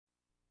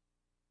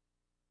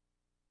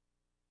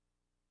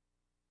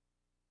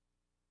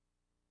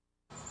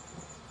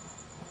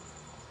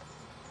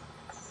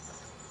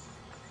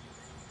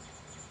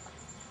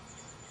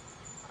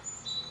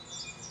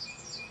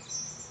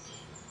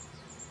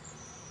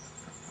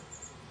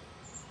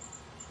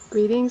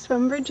Greetings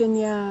from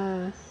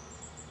Virginia.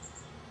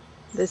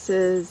 This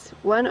is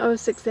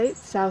 1068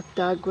 South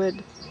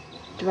Dogwood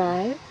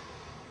Drive.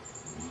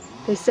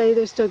 They say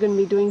they're still going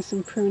to be doing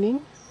some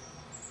pruning.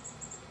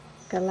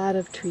 Got a lot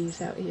of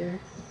trees out here.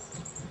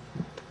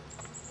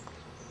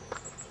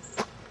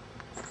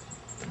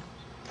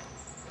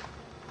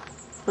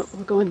 Oh,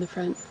 we'll go in the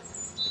front.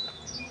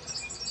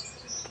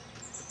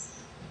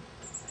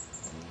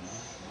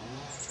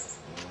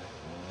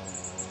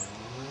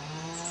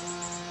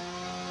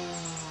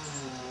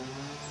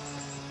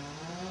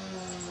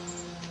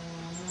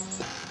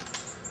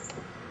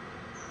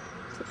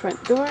 The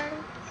front door,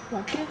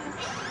 walk in.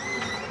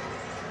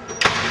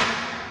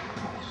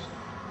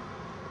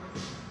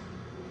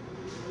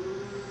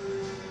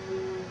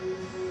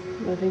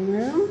 Living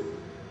room.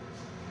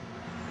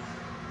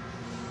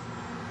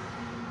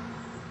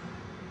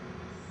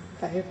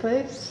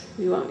 Fireplace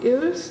you won't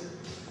use.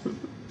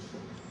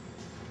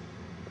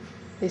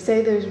 They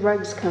say there's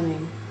rugs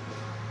coming.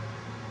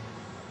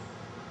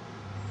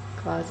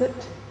 Closet.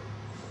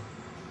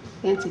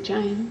 Fancy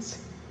chimes.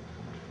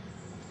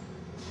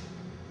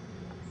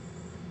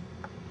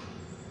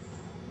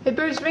 Hey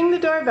Bruce, ring the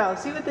doorbell,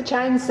 see what the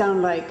chimes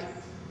sound like.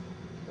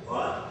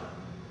 What?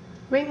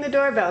 Ring the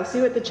doorbell, see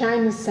what the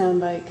chimes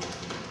sound like.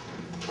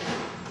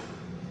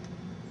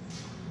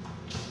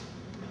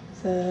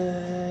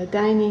 The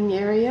dining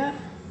area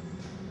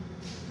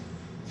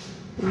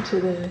into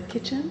the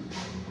kitchen.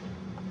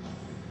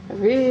 A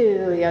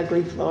really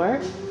ugly floor.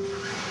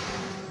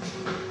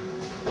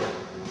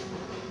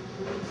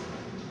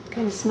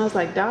 Kind of smells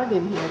like dog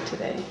in here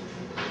today.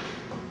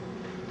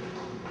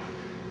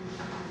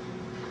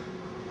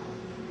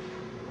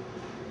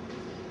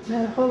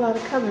 Not a whole lot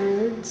of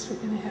cupboards. We're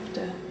going to have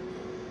to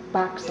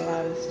box a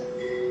lot of stuff.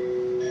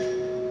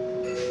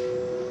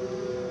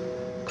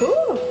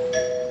 Cool!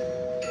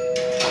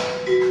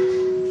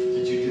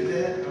 Did you do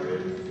that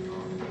already?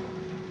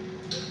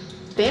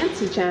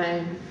 Fancy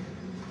chime.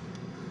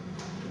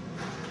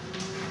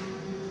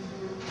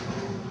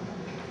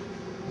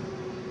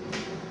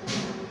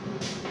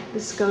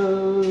 This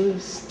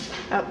goes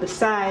out the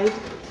side.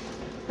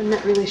 I'm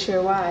not really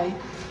sure why.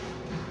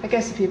 I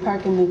guess if you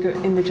park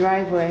in the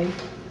driveway.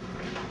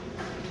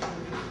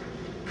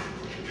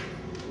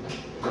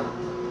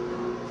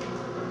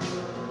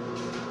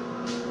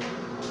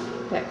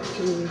 Back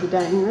to the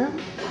dining room.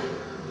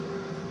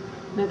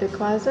 Another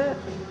closet.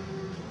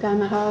 Down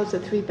the hall is the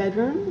 3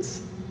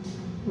 bedrooms.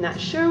 Not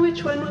sure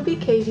which one will be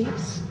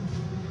Katie's.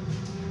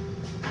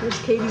 Here's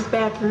Katie's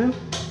bathroom.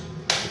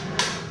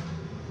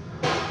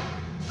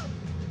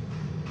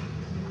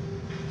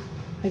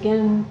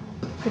 Again,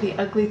 pretty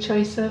ugly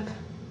choice of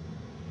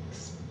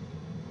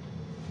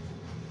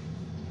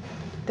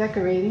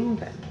decorating,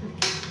 but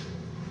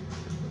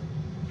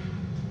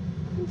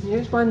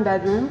here's one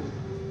bedroom.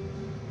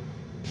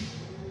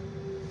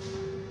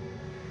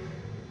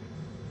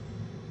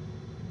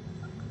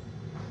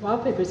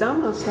 Wallpaper's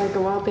almost like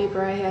a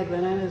wallpaper I had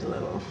when I was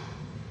little.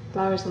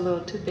 Flower's a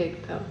little too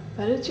big though,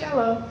 but it's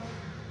yellow.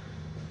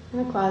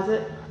 In the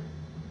closet,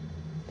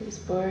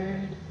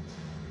 baseboard.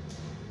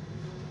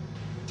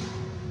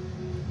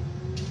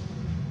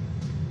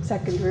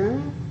 Second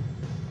room.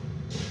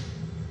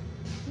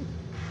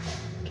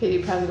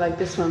 Katie probably liked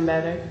this one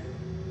better.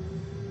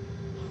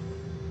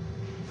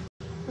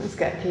 It's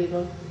got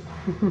cable.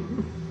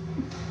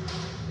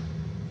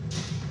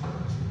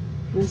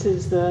 This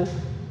is the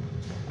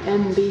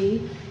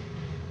MB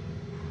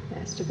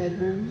master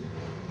bedroom.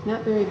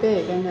 Not very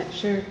big. I'm not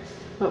sure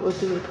what we'll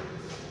do with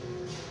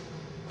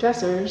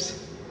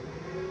dressers.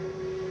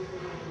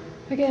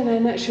 Again,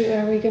 I'm not sure.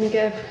 Are we going to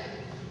get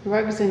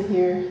rugs in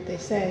here? They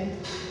say.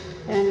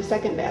 And a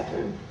second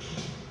bathroom.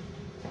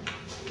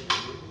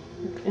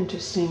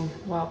 Interesting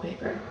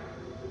wallpaper.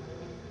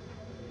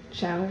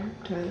 Shower,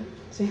 toilet,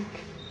 sink.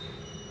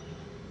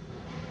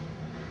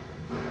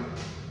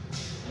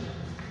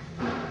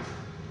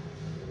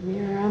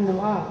 Mirror on the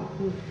wall.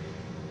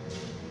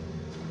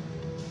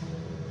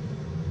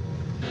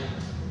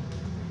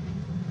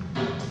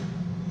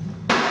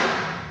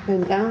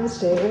 And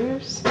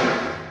downstairs.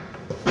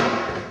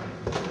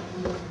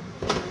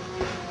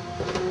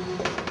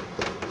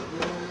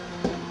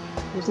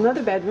 There's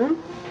another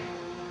bedroom.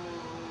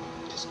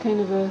 Just kind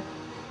of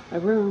a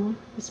room.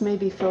 This may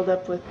be filled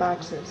up with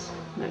boxes.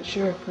 I'm not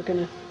sure if we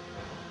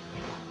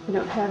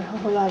don't have a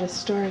whole lot of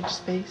storage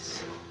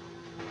space.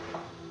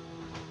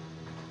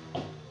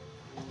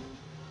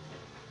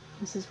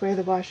 This is where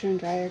the washer and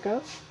dryer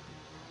go.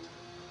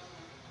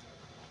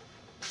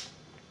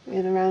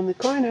 And around the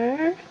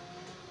corner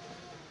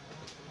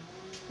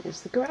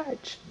is the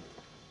garage.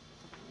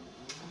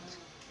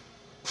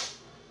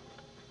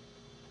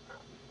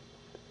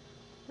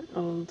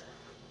 An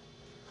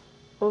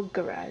old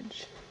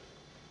garage.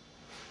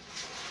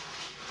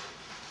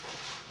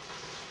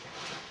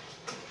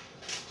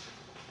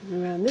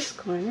 And around this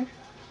corner,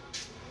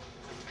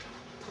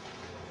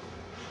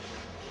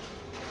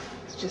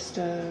 it's just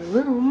a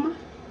room.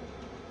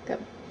 Got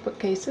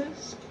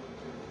bookcases,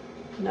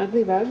 an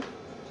ugly rug.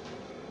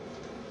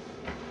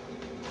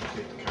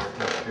 Take the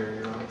carpet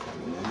carrier off.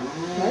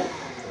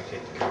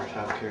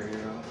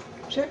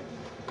 Sure.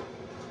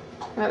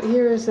 Out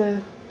here is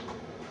a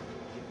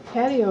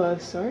patio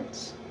of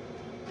sorts.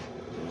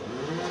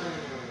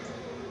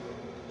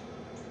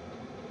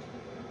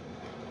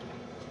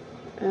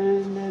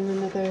 And then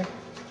another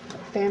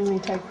family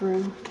type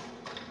room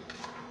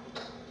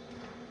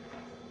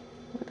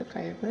with a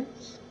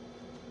fireplace.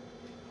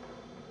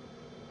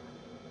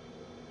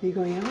 Are you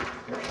going out?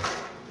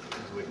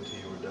 Just wait until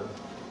you were done.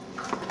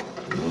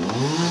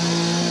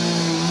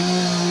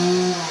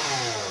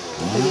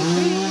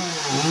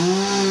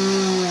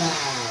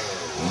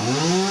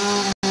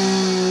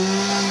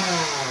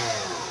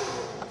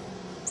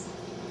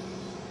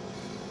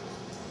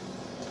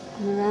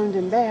 And around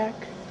and back.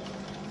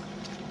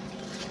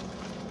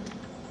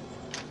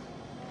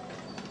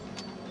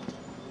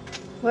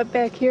 What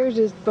back here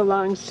just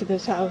belongs to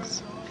this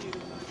house?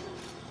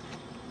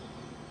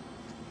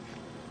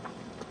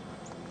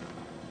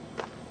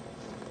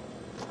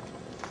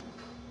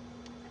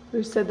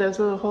 Who said those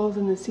little holes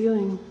in the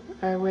ceiling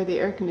are where the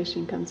air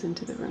conditioning comes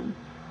into the room?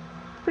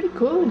 Pretty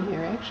cool in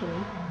here,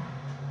 actually.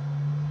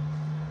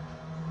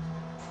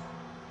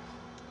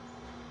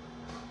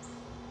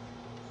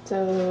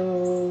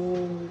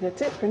 So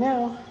that's it for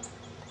now.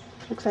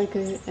 Looks like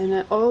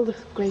an old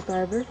grape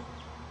arbor.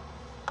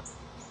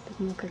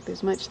 Doesn't look like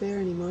there's much there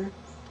anymore.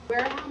 Wear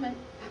a helmet.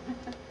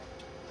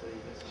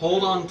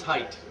 Hold on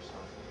tight.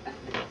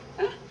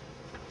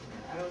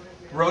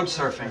 Road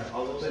surfing.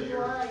 All those are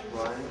your lines?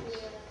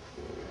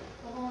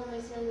 The hole in my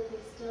son that they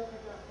still have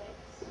not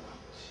fixed.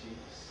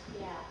 Jeez.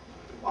 Yeah.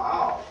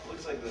 Wow.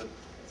 Looks like the.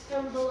 It's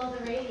from below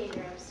the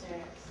radiator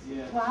upstairs.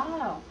 Yeah.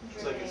 Wow.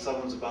 Looks like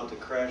someone's about to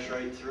crash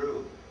right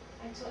through.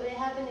 It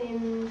happened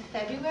in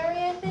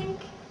February, I think.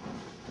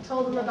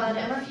 Told them about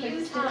it a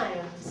few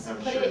times. I'm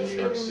Put sure it New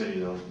York in City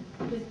though.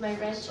 with my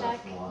red check.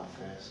 A lot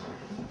faster.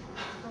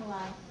 Oh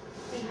wow.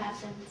 It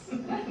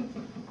happens.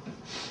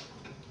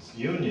 It's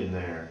union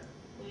there.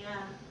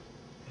 Yeah.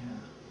 Yeah.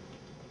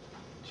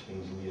 Which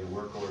means you need a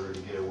work order to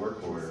get a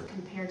work order.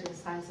 Compared to the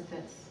size of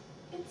this.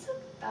 It's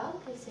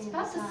about the same It's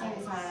about size.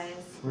 the same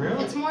size.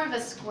 Really? It's more of a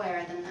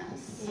square than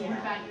this. Yeah. What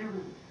about your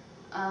room?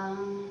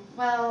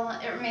 Well,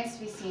 it remains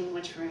to be seen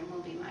which room will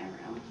be my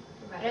room.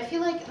 But I Right.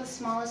 feel like the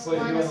smallest Well,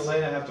 one you and is...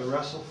 Elena have to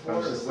wrestle for I it?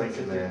 was just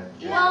thinking that.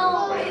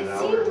 Well, Like it an hour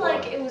seemed or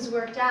like what? it was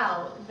worked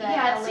out that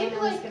Yeah, it Elena seemed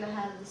was like- gonna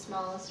have the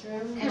smallest room.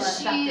 And Is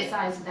but- that she- the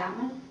size of that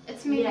one?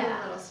 It's maybe Yeah.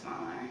 a little smaller.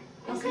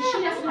 Because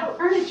she doesn't have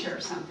furniture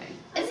or something.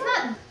 It's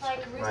not...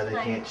 Like Ruth Why they and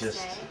I can't could just-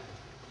 stay.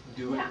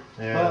 Do it.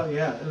 Yeah. Well,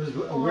 yeah, it was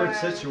a weird Or-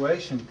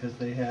 situation because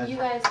they had, You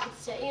guys could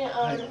stay, you know,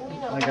 I you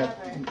know, I got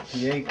whatever.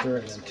 the acre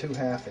and then 2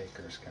 half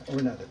acres, or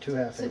no, the 2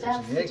 half So acres that's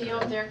and the the acre. deal,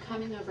 they're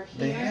coming over here?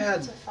 They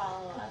had To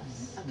follow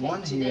us. Okay,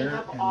 one do they here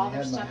have and all they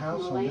their had my stuff from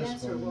house on Elena's,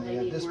 this or one, will and they they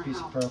had need this more piece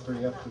of help?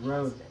 property up the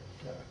road.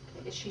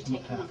 Is she almost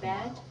taking the half a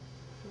bed? mile.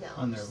 No,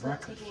 on their she's not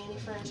record. taking any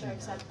furniture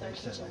except their They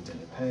said kitchen I table.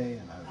 didn't pay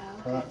and Oh, I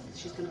okay, brought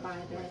she's gonna buy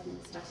a bed and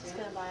stuff She's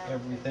there? gonna buy all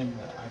everything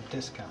that I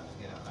discounted,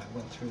 you know, and I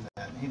went through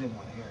that and he didn't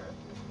want to hear it.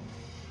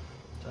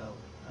 So,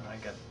 and I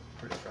got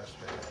pretty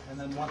frustrated. And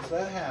then once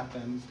that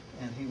happened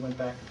and he went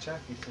back to check,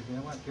 he said, you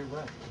know what, you're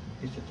right.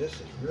 He said, this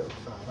is really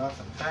far off.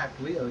 In fact,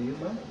 we owe you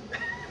money.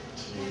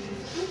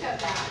 You go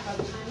back by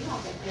the time you all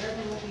get there,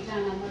 then we'll be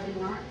done unloading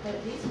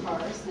these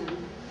cars and...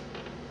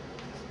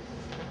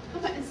 How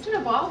about, instead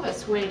of all of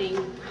us waiting,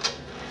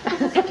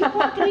 if you're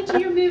walking into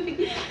your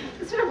movie,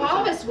 instead of all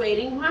of us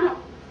waiting, why don't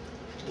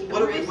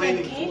What are we Ruth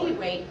waiting and Katie for?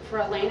 wait for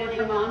Elena and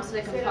her mom so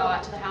they can fall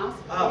out to the house?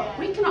 Oh.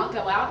 We can all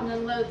go out and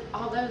unload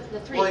all the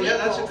three Well, yeah,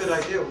 vehicles. that's a good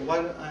idea. Why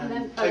don't And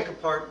then- take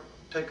apart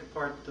the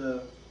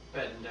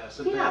Bed and desk.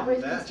 the bed Yeah, and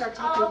Ruth can desk. start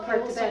taking Oh, okay, apart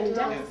we'll the start bed and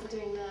doing desk.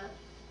 doing that.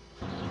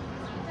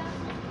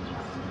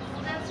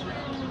 That's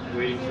when.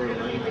 Waiting for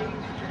Elena.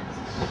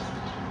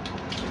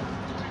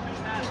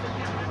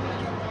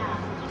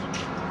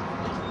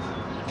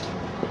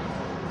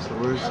 So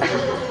where's How's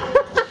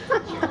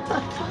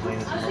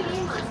the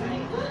game last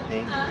night?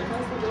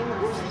 How's the game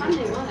last night?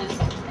 Sunday wasn't.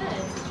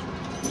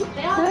 Good.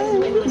 They always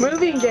win when you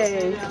Moving go,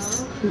 day. you know?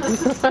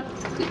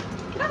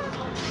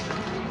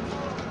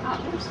 Oh,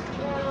 there's They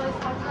always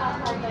talk about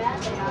how bad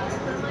they are.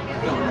 I'm like, I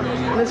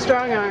know. The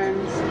strong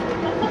arms.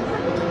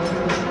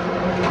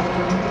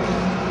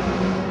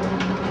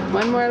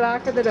 One more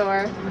lock at the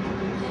door.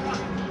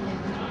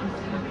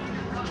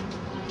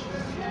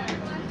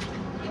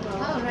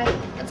 All right,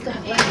 let's go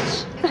have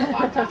lunch.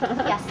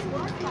 Yes.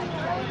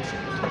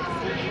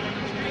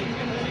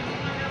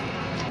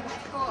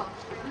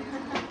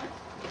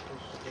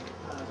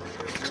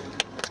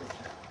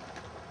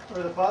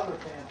 Or the butler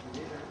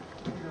pantry,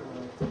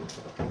 either way.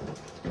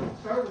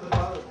 Start with the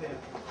butler pantry.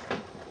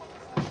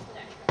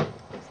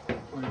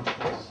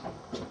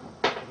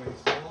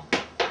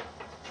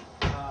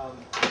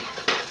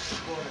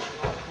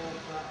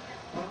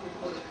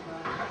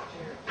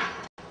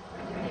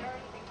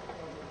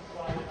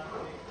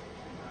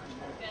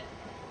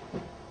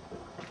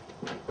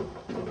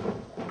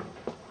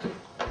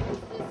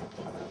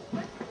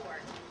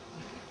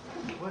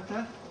 What's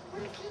that?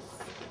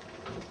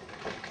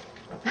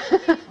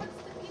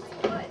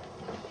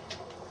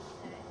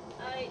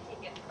 I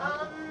take it.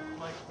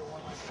 Like the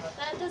one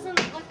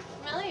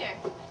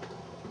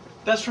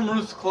That's from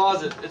Ruth's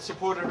closet. It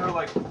supported her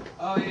like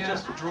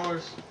just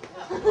drawers.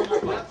 Mom,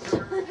 it's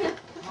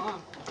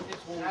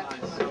whole nice.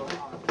 So.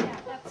 Yeah,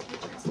 that's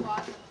Richard's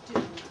closet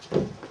too.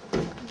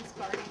 He's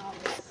guarding all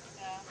this.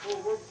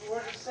 Well,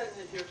 we're just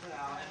setting it here for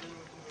now, and then we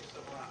can move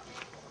stuff around.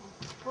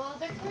 Well,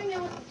 they're coming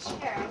in with the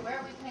chair. Where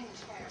are we putting the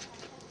chair?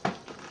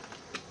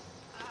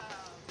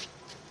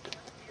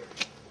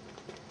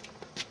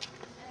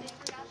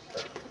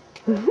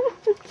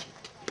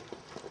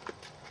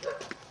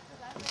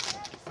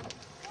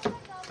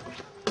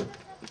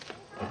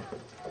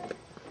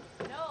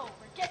 No,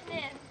 we're getting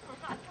in.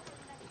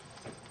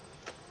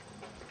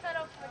 Cut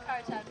open the car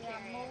top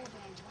carrier.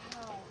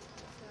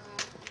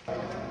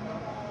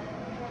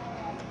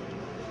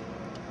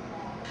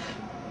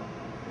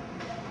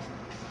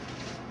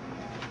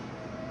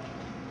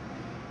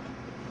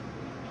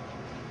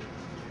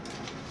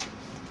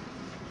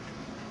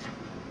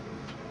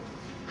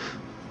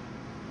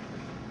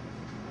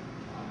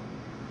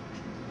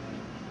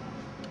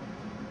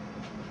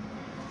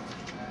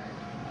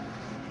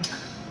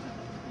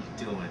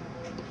 Doing.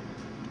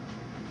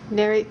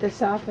 Narrate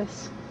this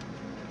office.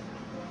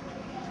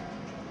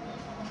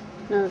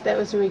 No, that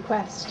was a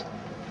request.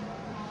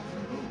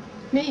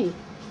 Me.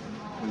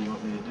 What do you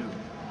want me to do?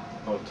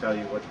 I'll tell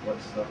you what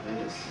stuff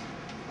is.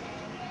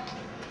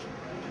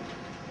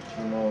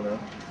 Ramona.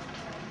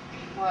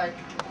 What?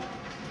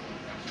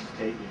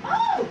 Kate.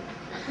 Oh!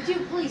 Would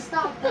you please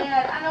stop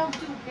that? I don't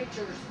do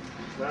pictures.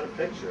 It's not a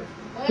picture.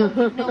 Well,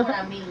 you know what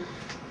I mean.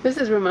 This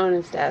is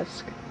Ramona's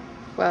desk.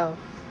 Well,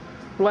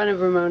 one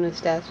of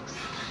Ramona's desks.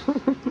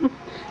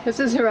 This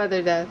is her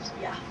other desk.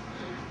 Yeah.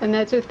 And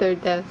that's her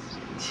third desk.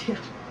 Yeah.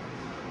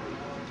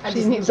 I She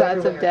just needs move lots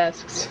of everywhere.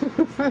 desks.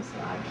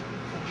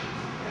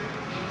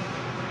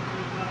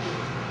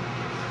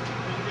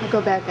 I'll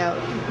go back out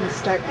and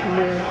start from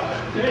where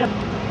we come.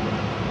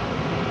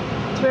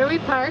 It's where we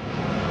park.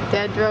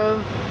 Dad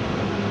drove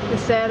the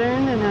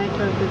Saturn and I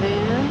drove the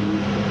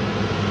van.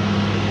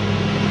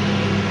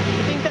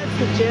 I think that's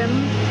the gym.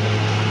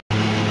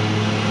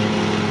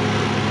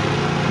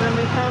 When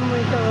we come,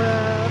 we go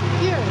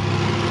here.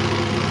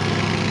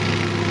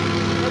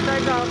 That's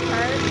our golf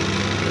cart.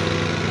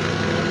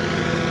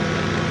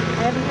 I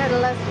haven't had a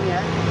lesson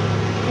yet.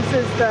 This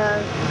is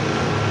the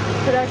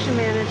production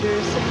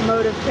manager's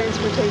mode of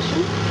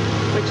transportation,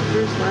 which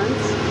Bruce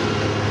wants.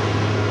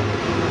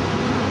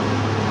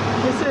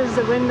 This is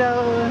the window.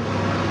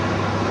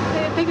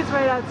 I think it's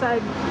right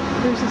outside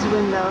Bruce's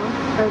window,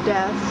 or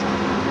desk.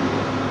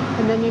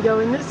 And then you go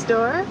in this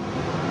door.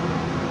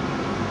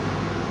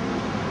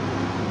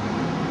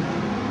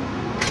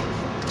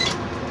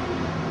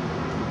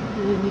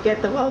 And you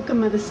get the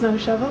welcome of the snow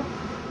shovel.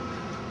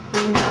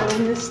 And you go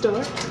in this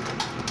door.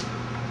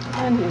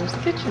 And here's the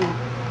kitchen.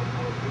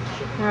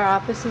 Our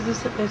office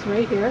is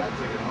right here.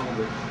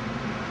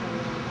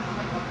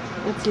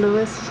 It's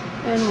Lewis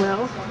and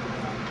Will.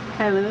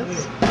 Hi,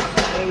 Lewis. He's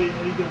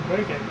gonna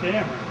break that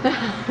camera.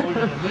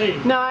 Pointing at me.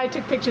 No, I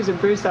took pictures of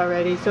Bruce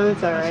already, so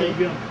it's all I say right.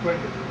 you're gonna break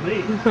it for me.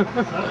 It's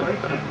not break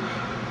camera.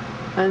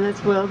 And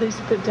that's Will, he's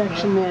the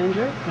production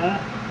manager. Huh?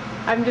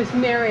 I'm just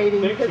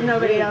narrating because Pictures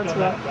nobody really else come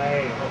will. out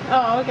bad.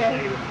 Oh, okay.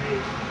 Say with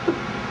me.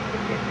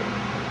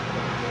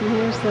 And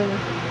here's the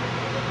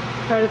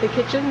part of the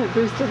kitchen that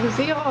Bruce doesn't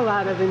see a whole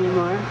lot of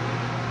anymore.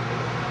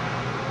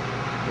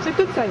 It's a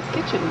good-sized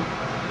kitchen.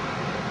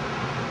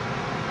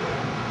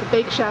 The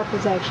bake shop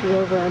is actually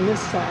over on this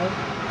side.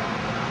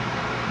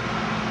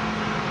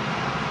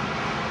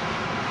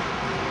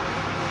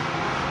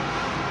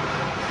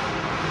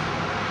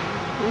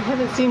 I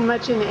haven't seen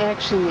much in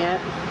action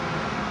yet.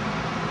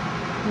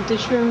 The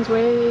dish room's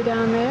way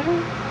down there.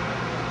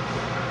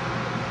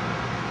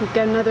 We've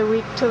got another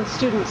week till the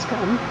students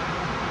come.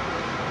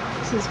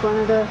 This is one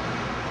of the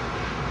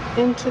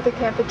into the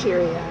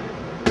cafeteria.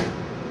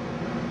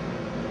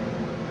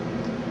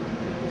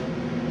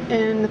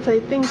 And the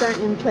things aren't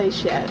in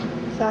place yet,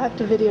 so I'll have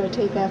to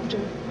videotape after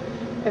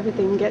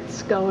everything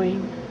gets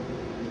going.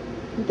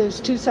 There's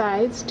two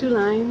sides, two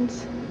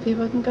lines.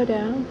 People can go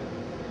down,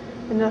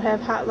 and they'll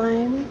have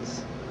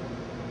hotlines.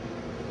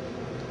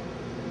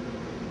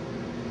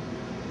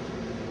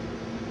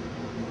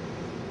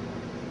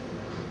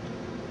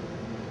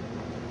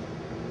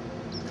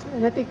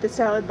 And I think the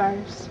salad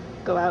bars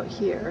go out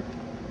here.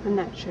 I'm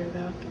not sure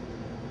though.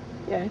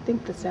 Yeah, I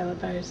think the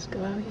salad bars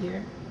go out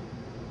here.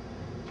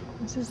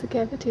 This is the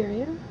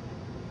cafeteria.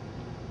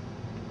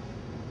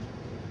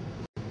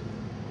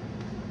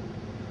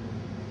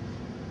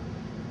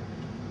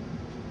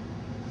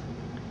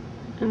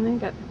 And then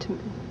got the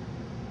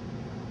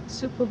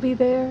soup will be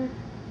there.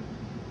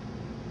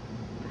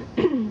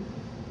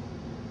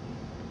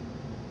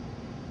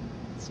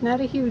 It's not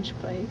a huge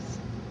place.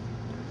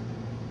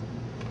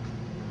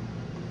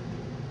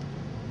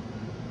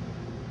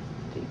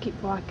 You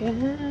keep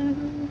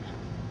walking.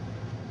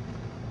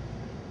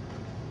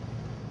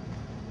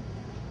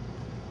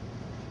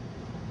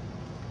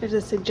 There's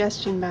a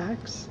suggestion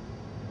box.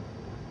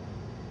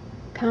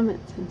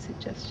 Comments and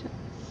suggestions.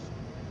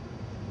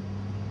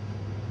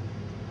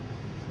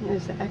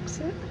 There's the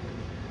exit.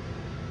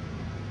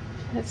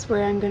 That's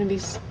where I'm going to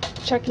be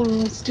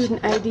checking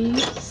student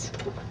IDs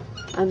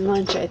on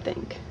lunch, I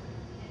think.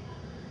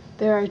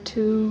 There are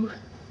two,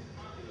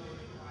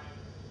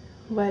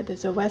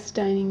 there's a west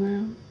dining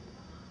room,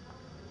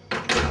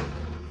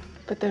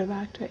 but they're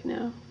locked right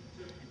now.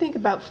 I think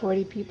about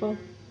 40 people.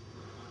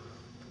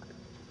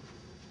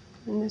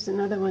 And there's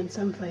another one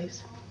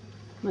someplace.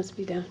 Must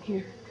be down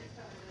here.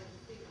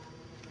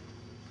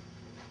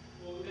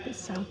 The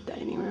south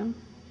dining room.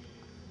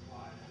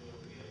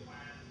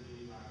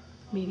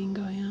 Meeting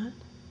going on.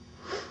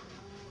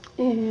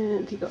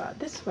 And if you go out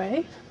this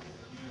way,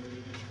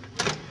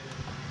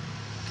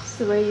 it's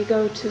the way you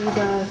go to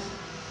the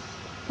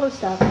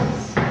post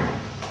office.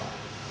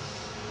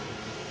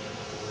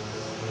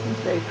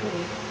 It's very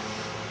pretty.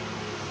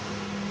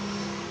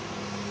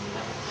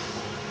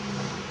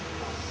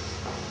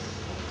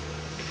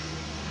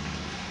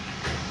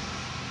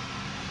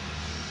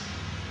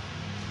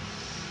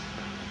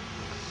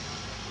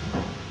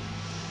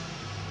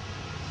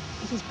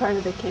 This is part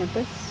of the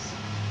campus.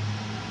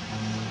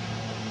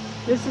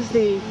 This is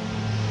the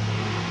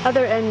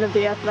other end of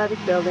the athletic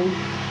building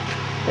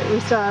that we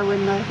saw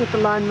with the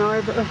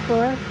lawnmower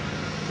before.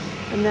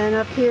 And then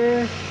up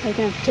here, I'm going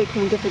to have to take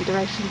them in a different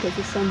direction because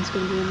the sun's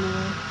going to be in the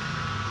way.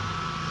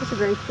 It's a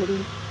very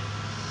pretty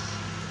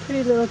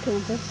little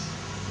campus.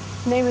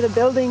 The name of the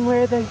building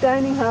where the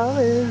dining hall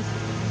is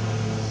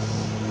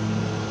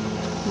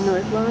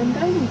North Lawn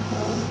Dining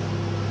Hall.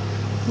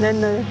 And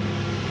then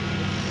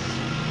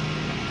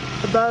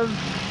above,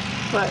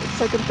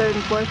 second, third,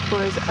 and fourth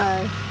floors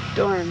are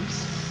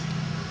dorms.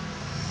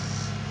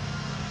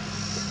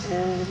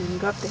 And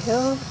go up the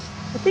hill.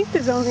 I think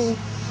there's only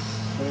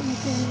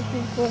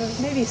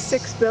maybe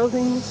 6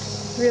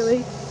 buildings,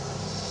 really.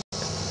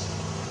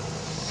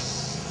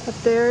 Up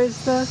there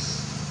is the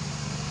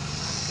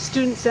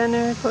student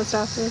center, post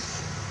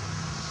office.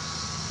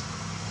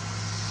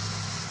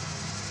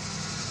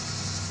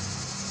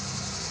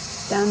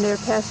 Down there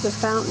past the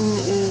fountain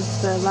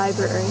is the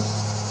library.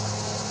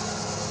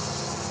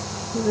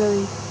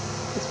 Really,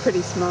 it's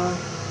pretty small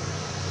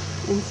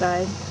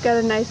inside. It's got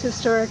a nice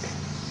historic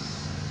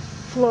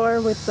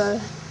floor with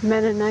the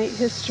Mennonite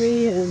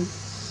history and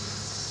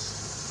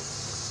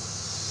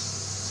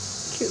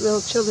cute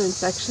little children's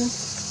section.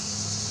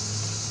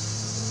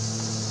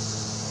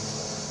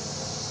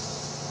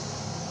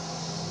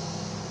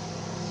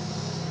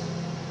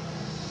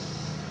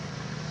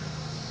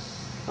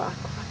 Walk.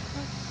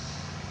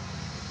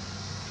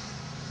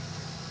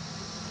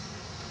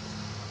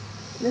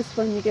 This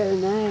one you get a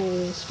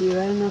nice view.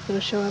 I don't know if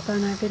it'll show up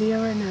on our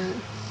video or not.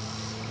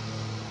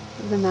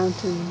 Of the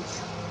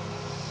mountains.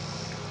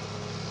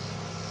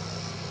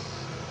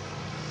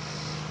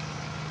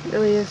 It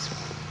really is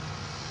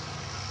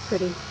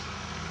pretty.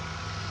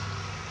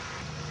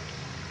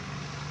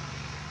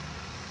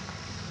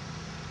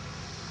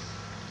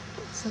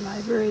 It's the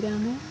library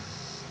down there.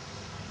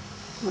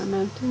 More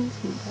mountains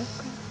in the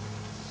background.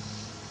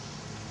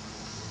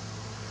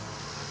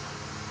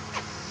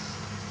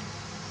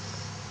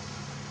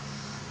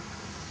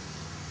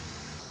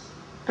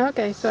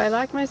 Okay, so I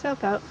locked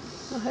myself out.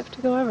 I'll have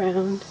to go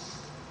around.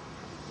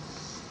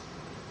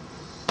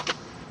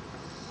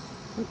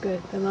 Oh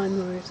good, the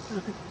lawnmower's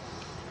gone.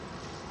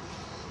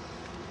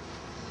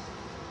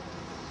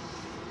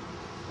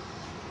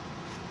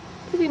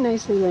 Pretty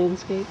nicely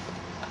landscaped.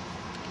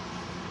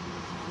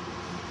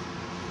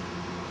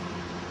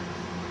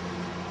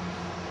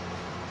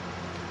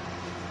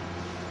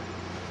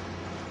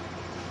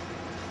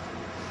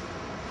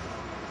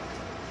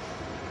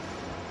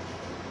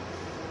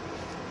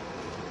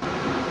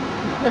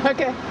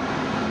 Okay.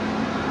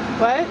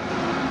 What? Do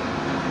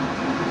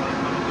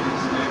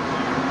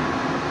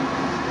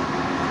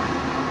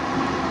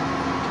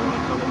you want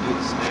to come and do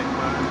the snack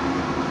bar?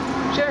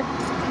 Sure. I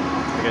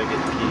gotta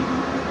get the key.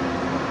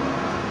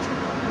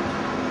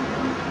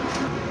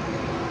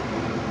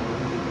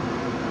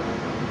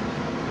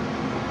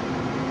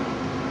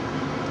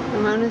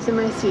 Ramona's in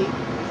my seat,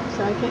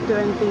 so I can't do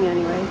anything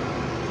anyway.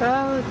 So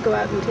I'll go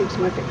out and take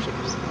some more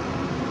pictures.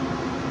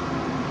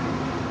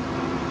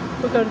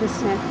 We'll go to the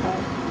snack bar.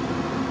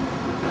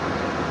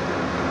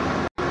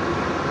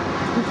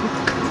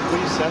 Who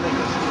are you sending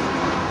us to?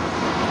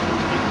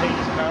 You take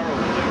his car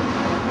over there.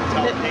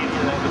 Tell Katie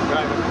that I've been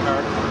driving the car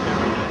to work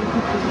every day.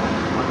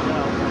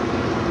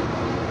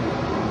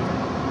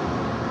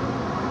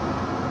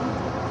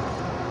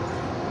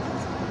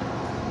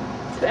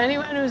 For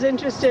anyone who's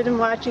interested in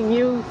watching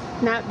you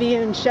not be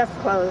in chef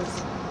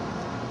clothes.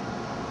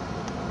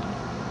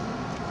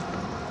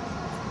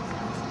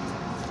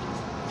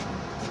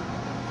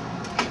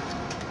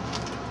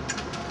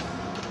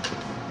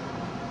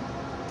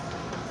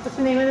 What's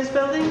the name of this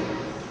building?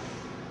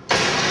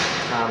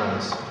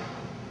 Commons.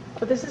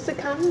 Oh, this is the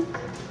common?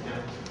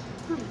 Yeah.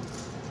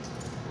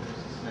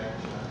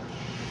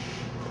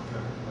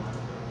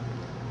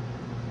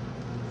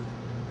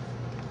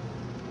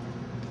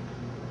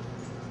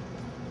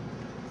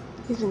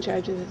 He's in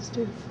charge of this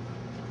too.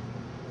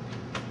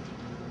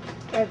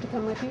 Do I have to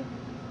come with you?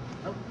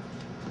 Nope.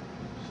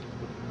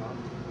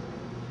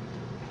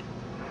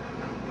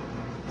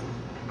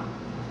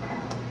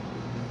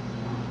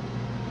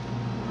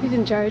 He's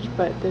in charge,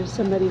 but there's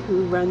somebody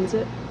who runs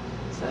it,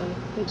 so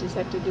they just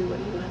have to do what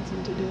he wants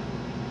them to do.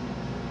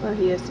 Or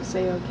he has to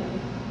say okay.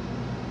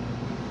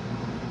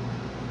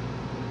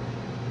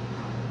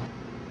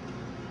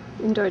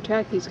 Indoor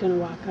track he's going to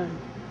walk on,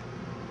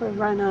 or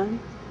run on.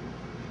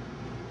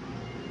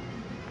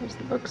 There's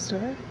the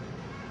bookstore.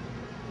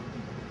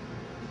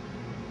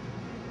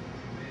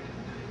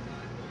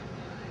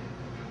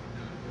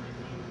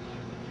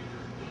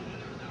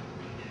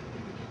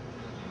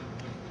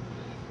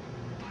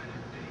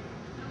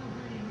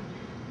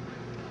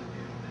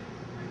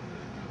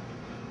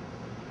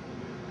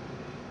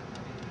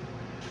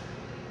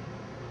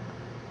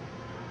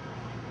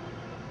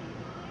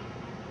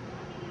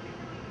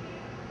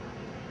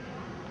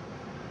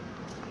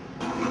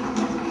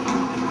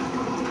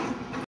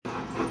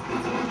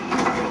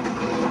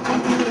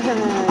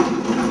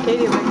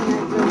 Katie will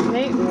recognize those,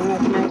 Nate will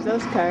recognize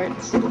those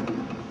cards.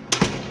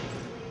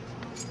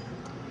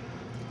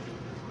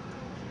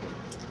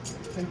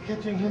 Been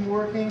catching him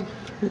working.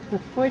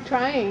 We're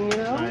trying, you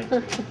know. Trying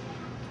to.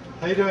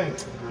 How you doing?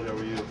 Good, how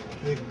are you?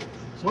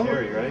 When-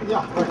 Terry, right?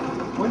 Yeah.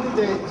 When did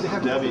they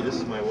have? Debbie, this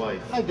is my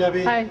wife. Hi,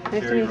 Debbie. Hi, nice to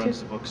Terry meet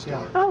runs you. the bookstore.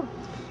 Yeah. Oh,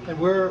 And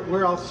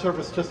we're all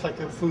service just like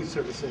the food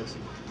service is.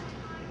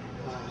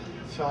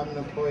 So I'm an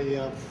employee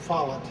of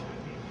Follett,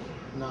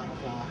 not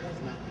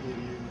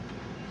you.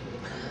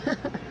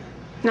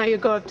 now you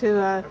go up to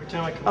Every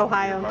time I come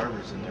Ohio. over, your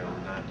barber's in there,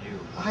 and not you.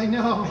 I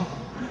know.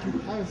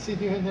 I haven't seen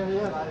you in there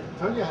yet. I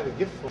told you I had a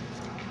gift for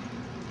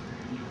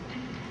you.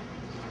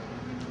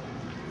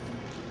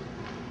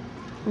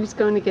 He's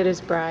going to get his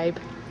bribe.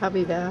 I'll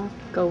be there. I'll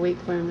go wait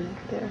for him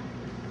back there.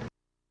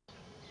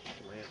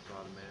 Lamps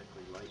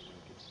automatically light when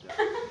it gets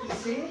dark.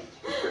 See?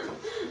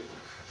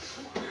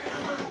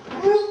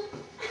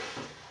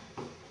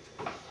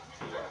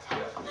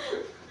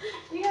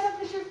 You gotta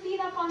put your feet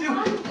up on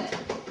top of it.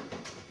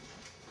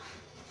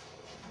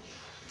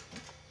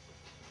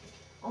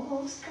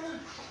 Almost. Come on.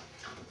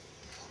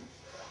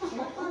 Come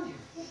on, you.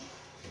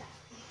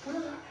 Come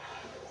on.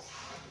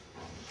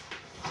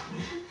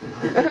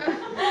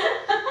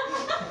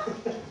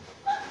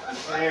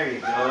 There you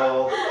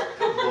go.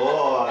 Good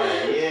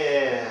boy,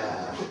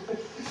 yeah.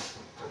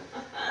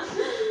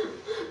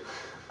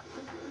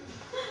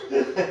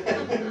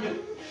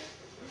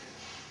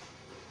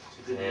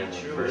 And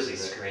would Percy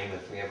scream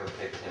if we ever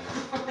picked him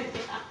up.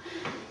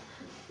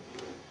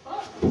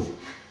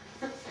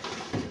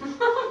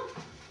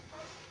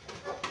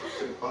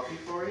 Some coffee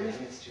for I you?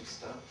 think it's too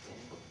stuffed.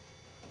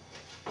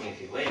 Yeah. I mean,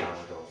 if you lay on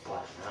it, it'll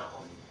flatten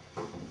out.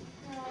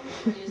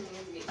 You just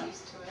need to get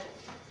used to it.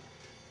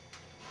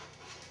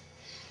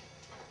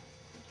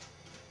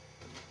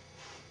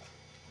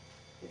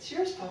 It's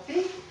yours,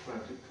 puppy.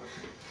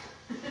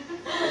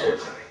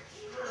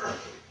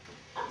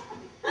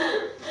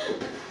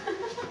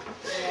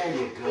 There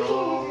you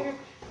go.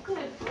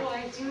 Good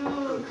boy,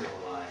 dude. Good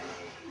boy.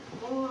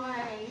 Boy,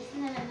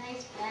 isn't it a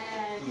nice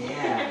bed?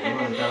 Yeah, you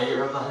want to belly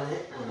rub on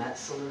it? Will that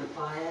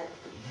solidify it?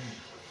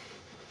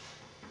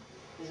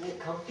 Isn't it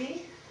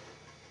comfy?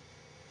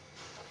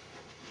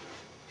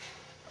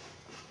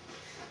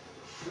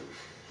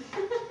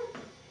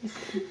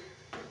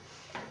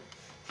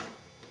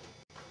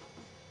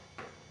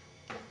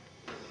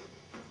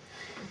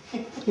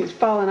 He's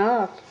falling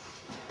off.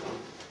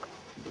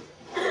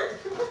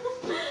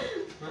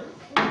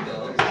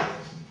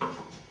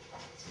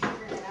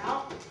 Figure it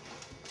out.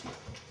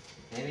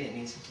 Maybe he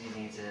needs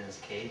it in his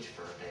cage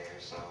for a day or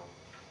so.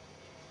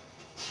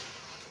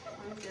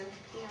 I'm good.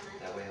 Be on it.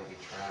 That way he'll be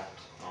trapped.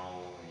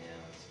 Oh, yeah,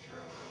 that's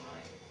true. He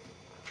might.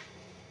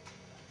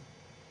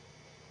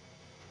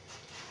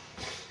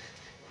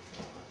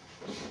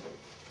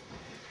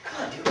 Come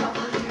on, dude, up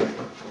on here.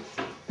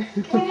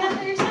 Can you have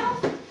it yourself?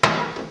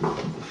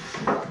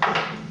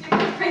 You're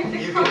gonna break the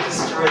You can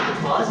destroy the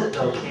closet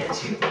though,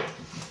 can't you?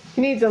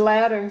 He needs a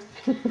ladder.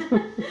 You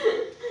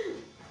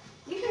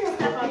can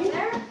step up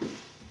there.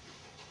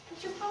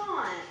 Put your paw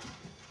on it.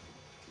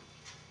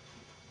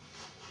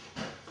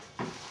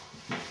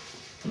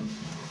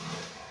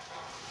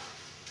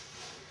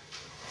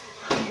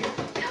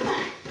 Come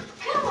on.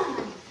 Come on.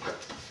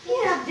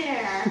 Get up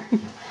there.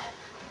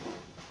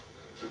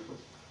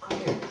 Come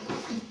here.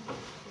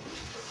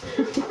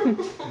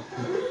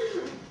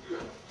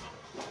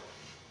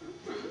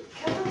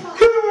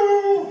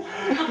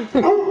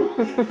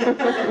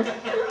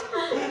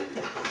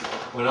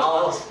 When all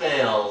else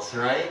fails,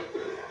 right?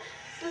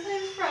 Because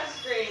I'm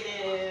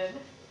frustrated.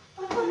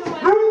 I don't know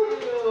what to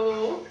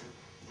do.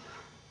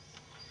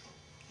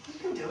 You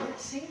can do it,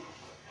 see?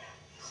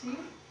 See?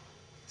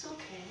 It's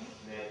okay.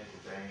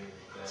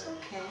 It's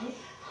okay.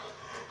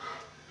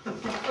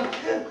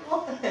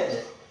 What?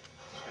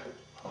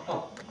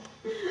 Oh.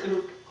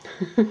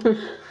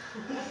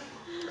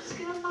 Just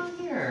get up on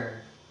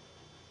here.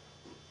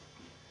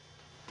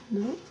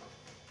 No.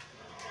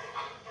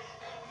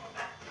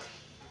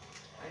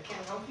 I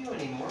can't help you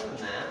any more than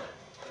that.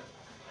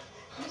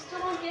 You still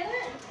don't get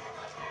it?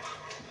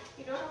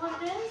 You don't know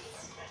what it is?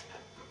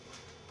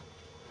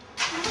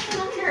 Nothing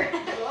under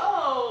it.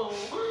 Whoa.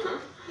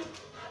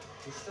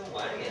 He's still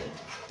wagging.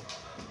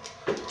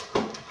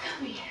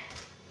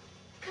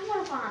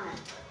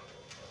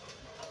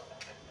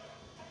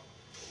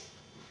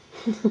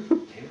 Maybe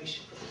we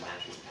should put the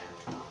mattress pad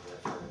on top of it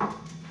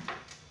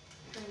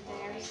For a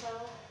day or so.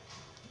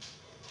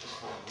 just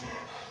for a minute.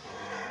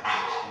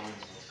 Everyone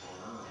understands what's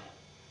going on.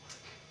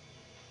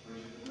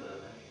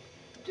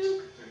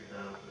 Duke,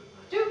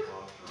 Duke,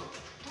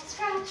 don't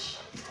scratch.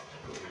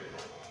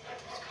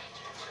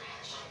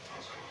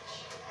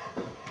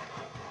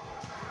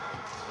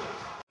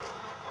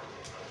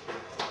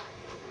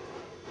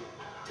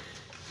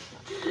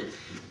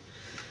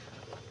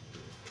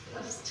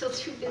 I'm still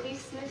too busy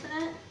sniffing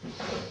it.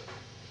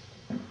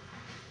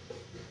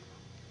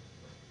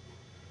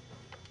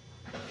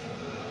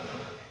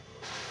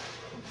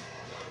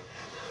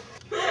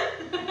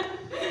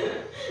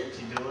 What's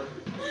he doing?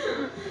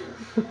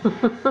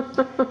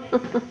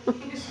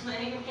 He was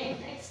laying right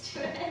next to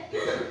it.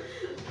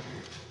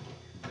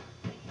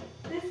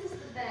 This is the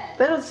bed.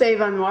 That'll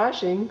save on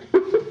washing.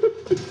 Sleep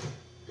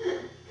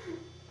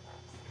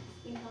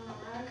on the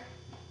rug.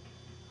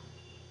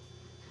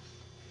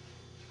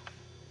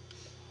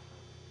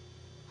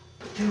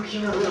 Duke,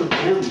 you're a little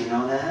dim, you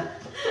know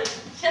that?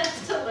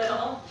 Just a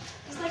little.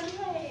 It's like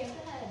you're ready in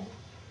bed.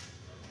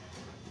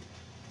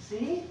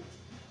 See?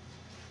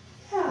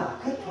 Yeah,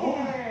 good boy.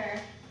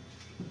 Here.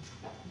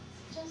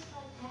 Just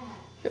like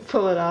that.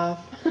 Pull it off.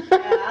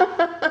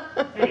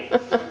 Yeah. Hey.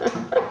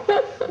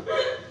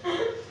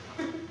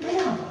 Lay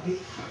down, Bobby.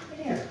 Right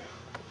here.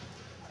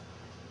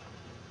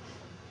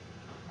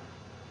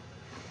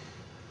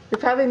 You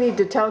probably need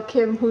to tell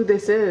Kim who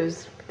this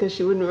is because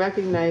she wouldn't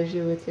recognize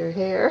you with your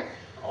hair.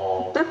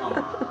 Oh, come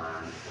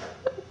on.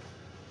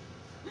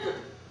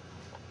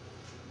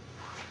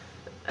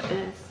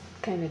 It's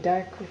kind of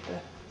dark with the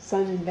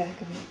sun in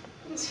back of it.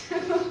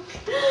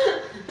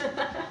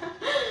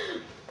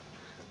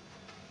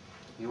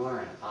 You are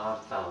an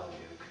odd fellow,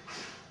 Duke.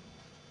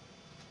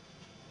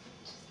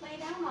 Just lay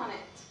down on it.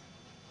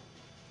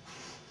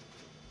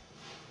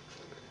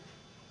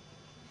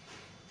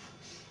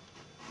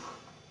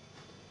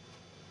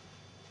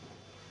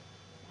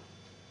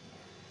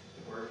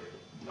 Working.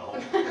 No.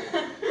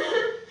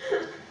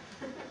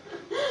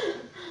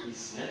 He's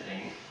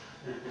sniffing.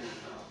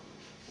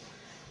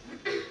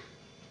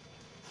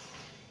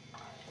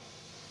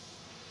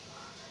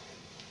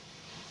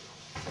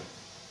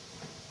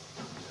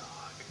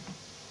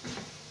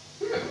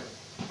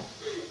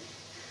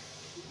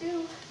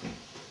 Ew.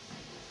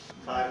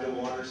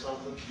 5-1 or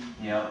something.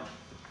 Yep.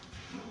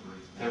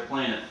 They're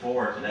playing at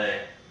 4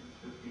 today.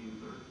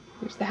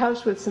 There's the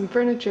house with some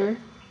furniture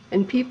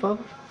and people.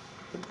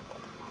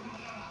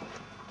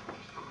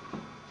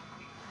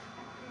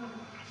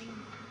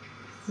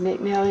 Nate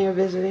and Allie are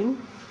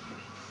visiting.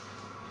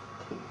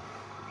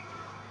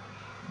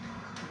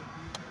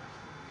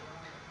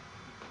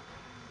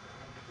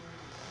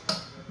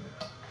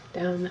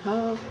 Down the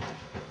hall.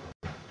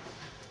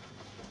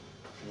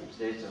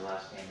 Today's their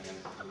last game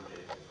against the Blue Jays.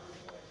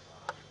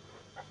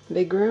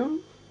 Big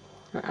room,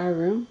 or our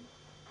room.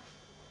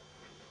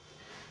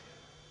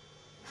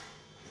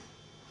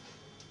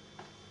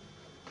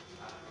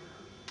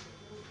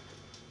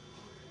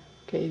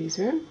 Katie's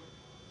room.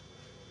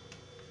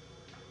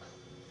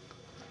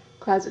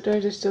 Closet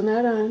doors are still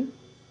not on.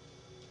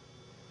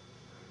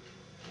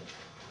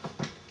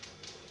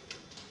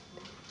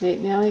 Nate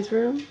and Allie's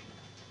room.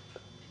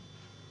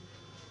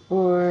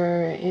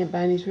 Or Aunt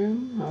Bonnie's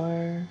room,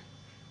 or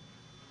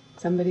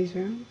somebody's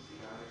room.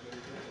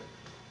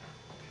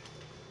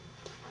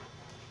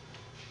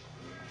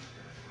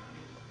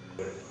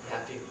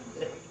 Happy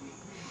with it.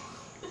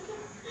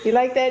 You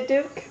like that,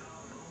 Duke?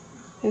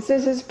 This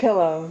is his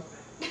pillow.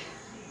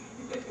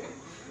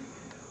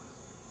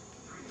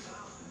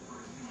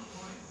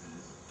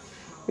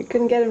 We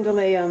couldn't get him to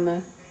lay on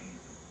the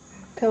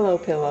pillow,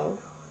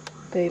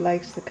 but he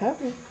likes the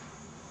cover.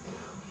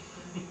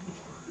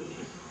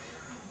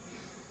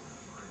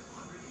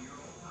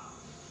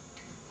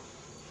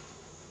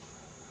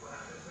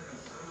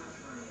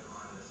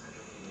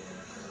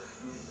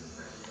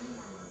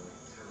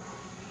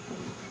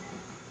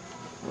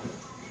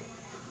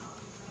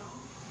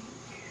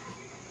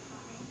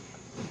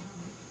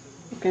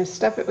 We're going to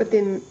stuff it with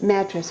the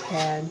mattress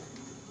pad.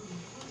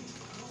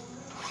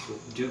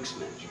 Duke's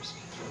mattress.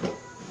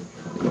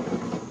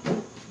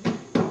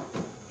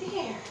 There.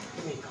 Here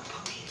you go,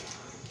 puppy.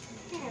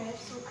 Here, there's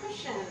some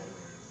cushion.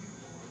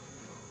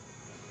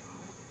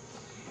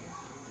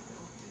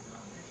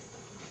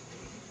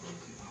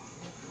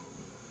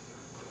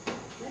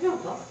 I know,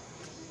 Pop.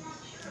 I'm not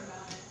sure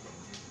about it.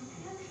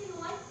 He doesn't seem to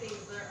like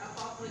things that are up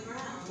off the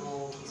ground.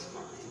 Oh, he's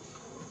fine.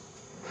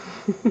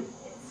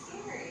 It's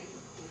scary.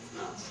 It's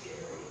not scary.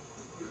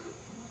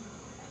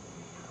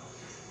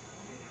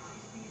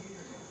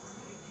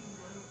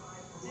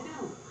 I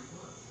know.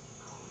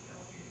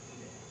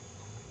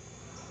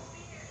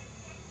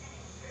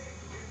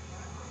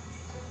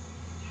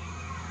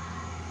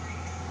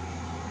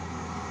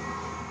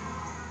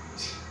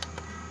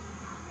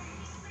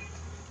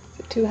 Is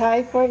it too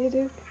high for you,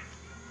 Duke?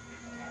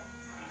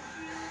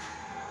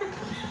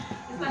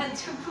 Is that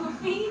too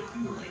poofy?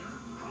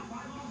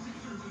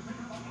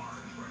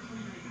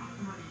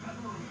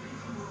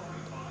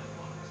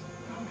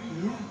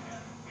 Yeah.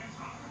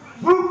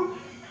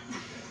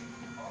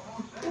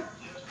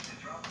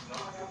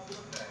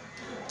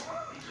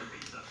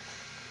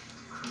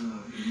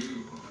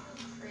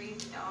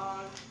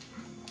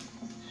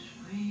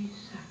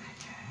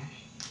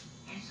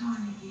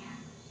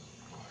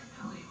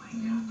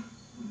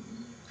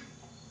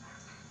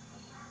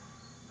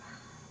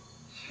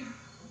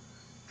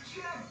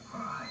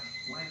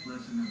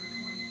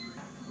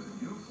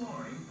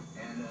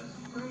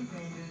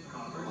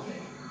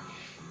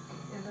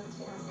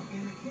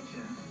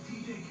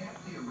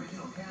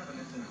 original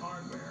cabinets and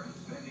hardware,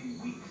 spending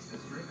weeks to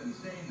strip and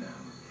stain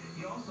them.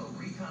 He also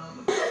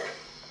retiled the...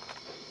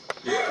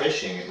 You're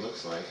fishing, it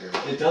looks like. Or...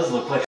 It does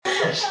look like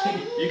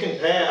fishing. You can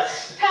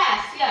pass.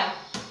 Pass, yeah.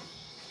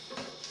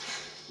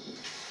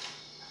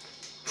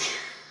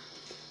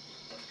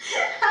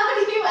 How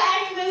do you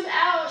act this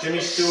out? Jimmy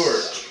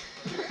Stewart.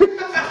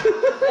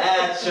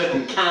 That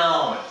shouldn't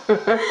count.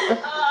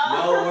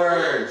 No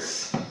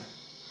words.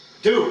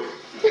 Duke.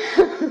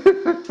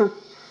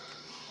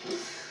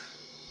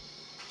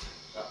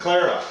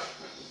 Clara.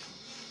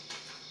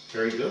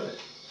 Very good.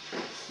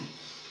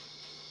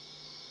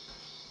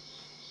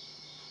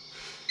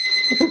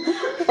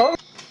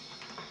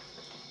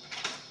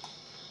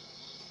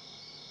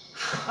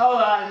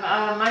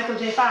 Oh, Michael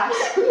J. Fox.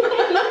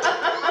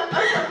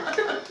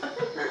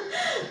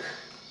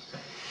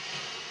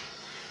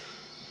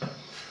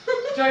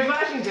 George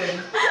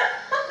Washington.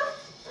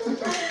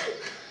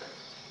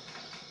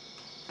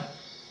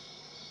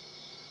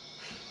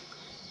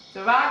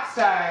 The rock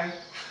star.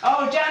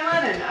 Oh, John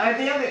Lennon.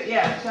 The other,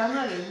 yeah, John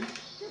Lennon.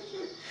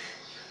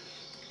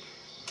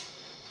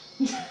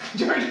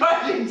 George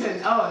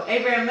Washington. Oh,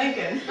 Abraham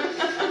Lincoln.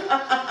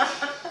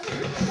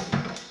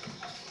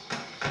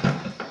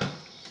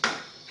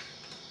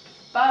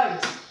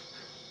 Bugs.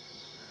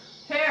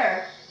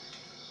 Hair.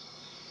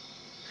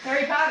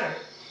 Harry Potter.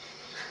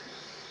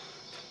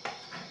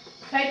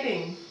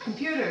 Typing.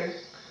 Computer.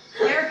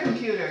 Hair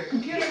computer.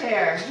 Computer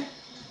hair.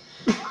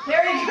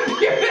 Hairy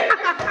computer.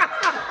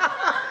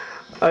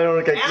 I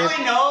don't think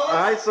Allie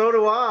knows. So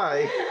do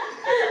I.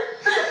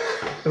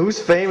 Who's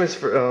famous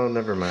for? Oh,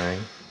 never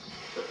mind.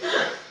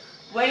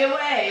 Way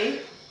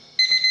away.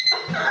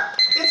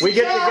 We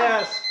get to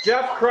guess.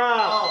 Jeff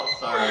Kropp. Oh,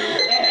 sorry.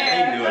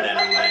 He knew it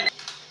anyway.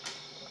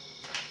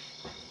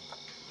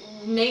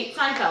 Nate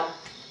Seinfeld,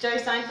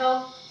 Jerry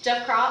Seinfeld,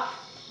 Jeff Kropp,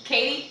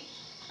 Katie,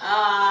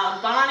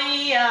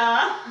 Bonnie,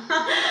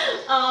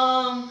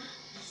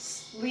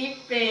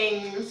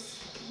 Sleeping,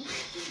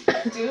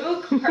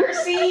 Duke,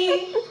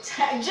 Percy,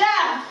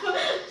 Jeff.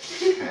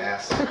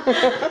 Pass.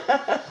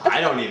 I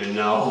don't even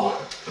know.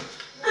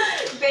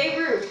 Babe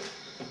Ruth.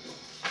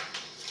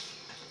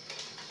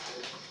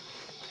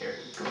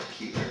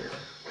 Computer.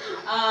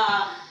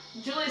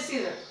 Julius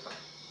Caesar.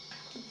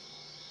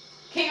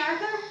 King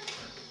Arthur.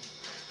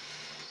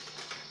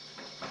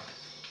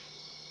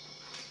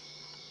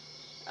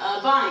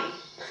 Bonnie.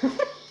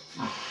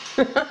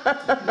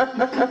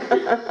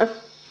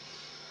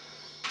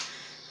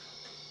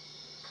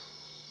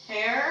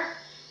 Hair.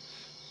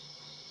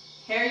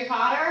 Harry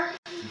Potter.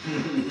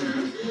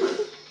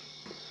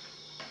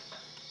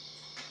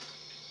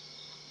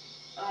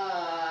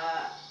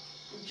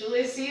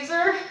 Julius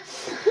Caesar.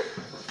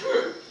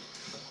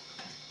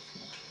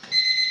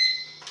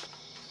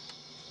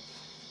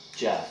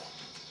 Jeff.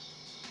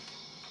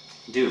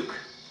 Duke.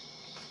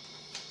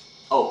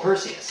 Oh,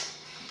 Perseus.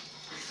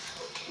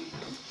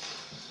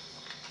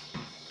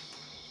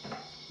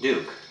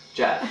 Duke.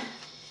 Jeff.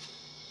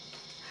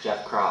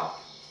 Jeff Kropp.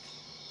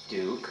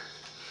 Duke.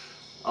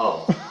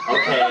 Oh,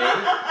 okay.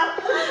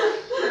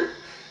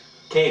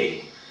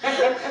 Katie.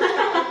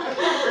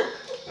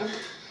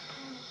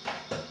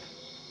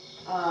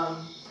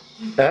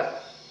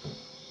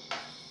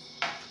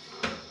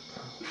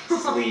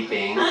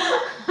 Sleeping.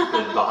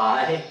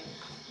 Goodbye.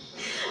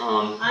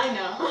 I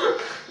know.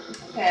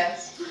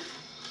 Pass.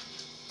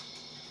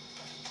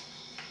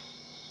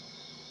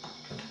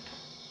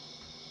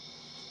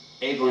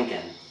 Abe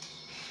Lincoln.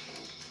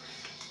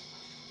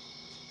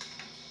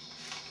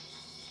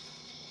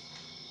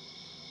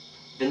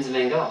 Vincent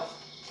Van Gogh.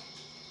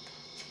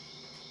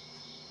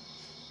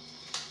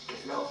 Get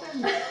it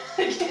open.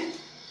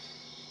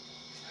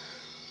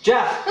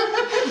 Jeff.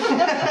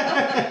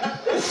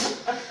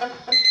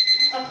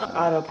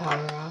 Auto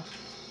power off.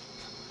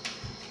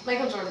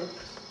 Michael Jordan.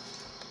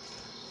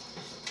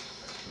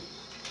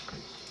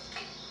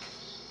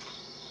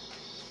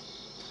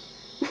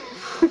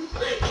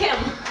 Kim.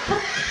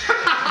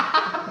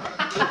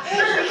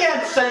 You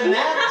can't send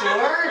that to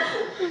her.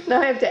 Now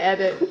I have to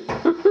edit.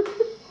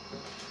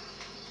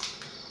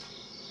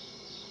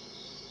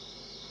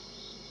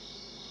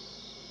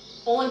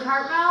 Olin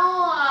Cartmel.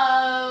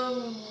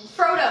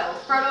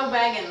 Frodo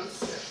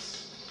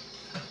Baggins.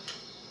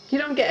 You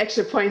don't get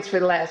extra points for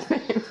the last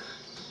name.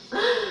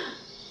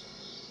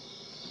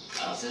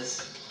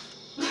 Jesus.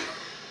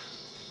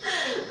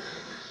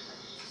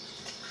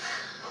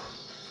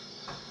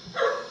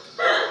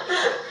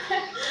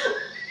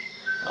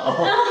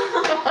 Oh.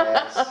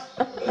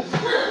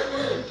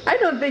 I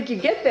don't think you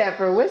get that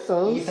for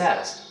whistles. You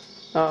passed.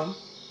 Oh.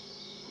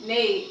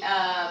 Nate,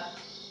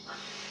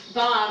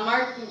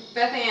 Mark,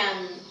 Beth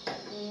Ann,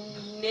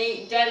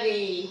 Nate,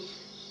 Debbie,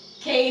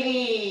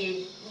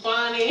 Katie,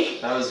 Bonnie.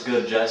 That was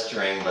good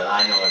gesturing, but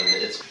I know what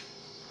it is.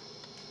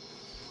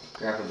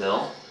 Grandpa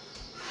Bill.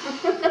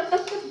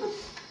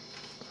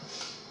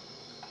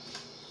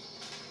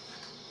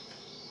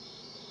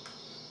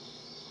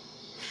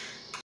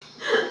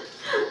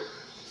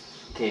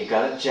 Okay, you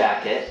got a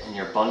jacket and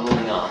you're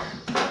bundling up.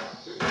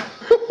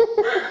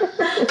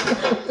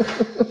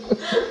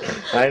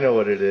 I know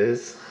what it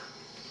is.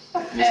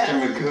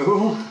 Mr.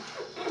 Magoo?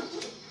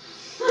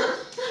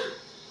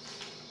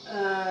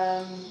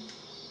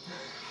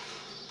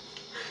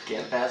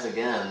 Can't pass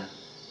again.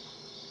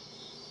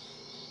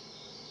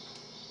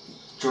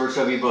 George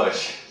W.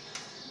 Bush.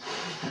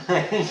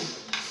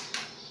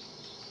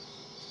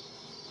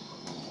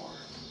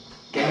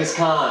 Genghis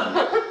Khan.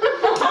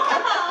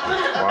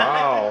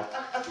 Wow.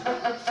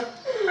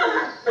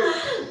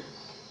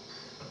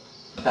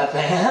 Beth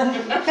Ann?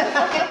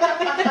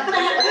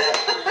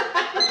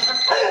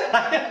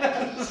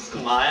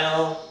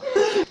 Smile.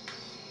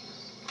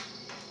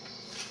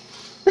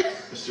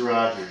 Mr.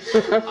 Rogers.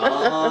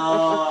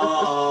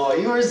 Oh,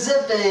 you were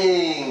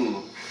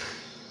zipping.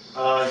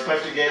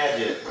 Inspector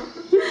Gadget.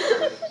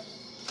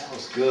 That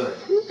was good.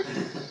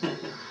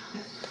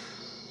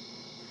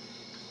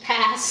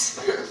 Pass.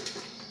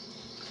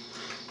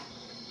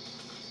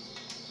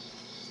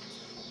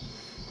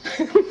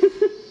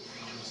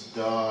 This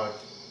dog.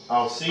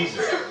 Oh,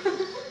 Caesar.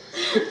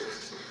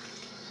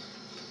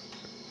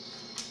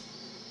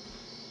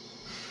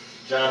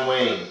 John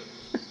Wayne.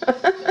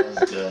 That was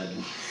good.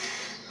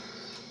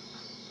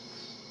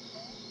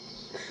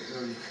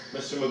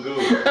 Mr. Magoo.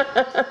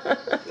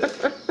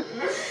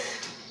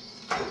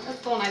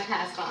 That's the one I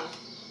passed on.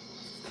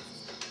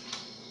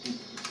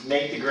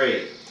 Nate the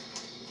Great.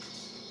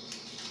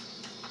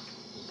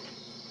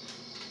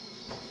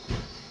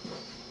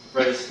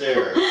 Fred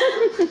Astaire.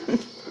 That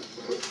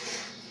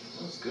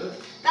was good.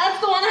 That's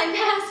the one I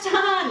passed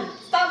on.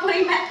 Stop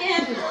putting back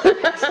in.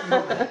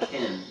 Back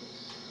in.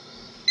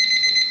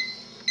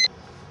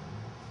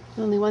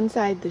 Only one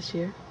side this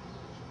year.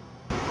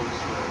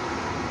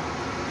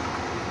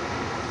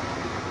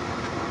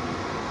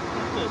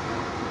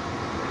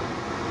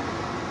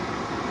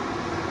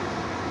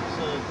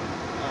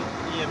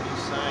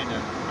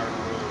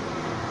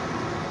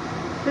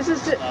 This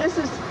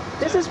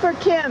is for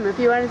Kim. If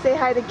you want to say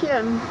hi to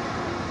Kim.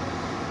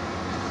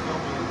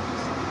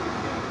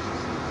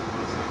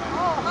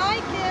 Oh, hi,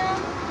 Kim.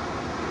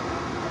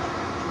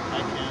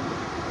 Hi, Kim.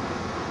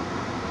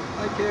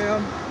 Hi,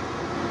 Kim.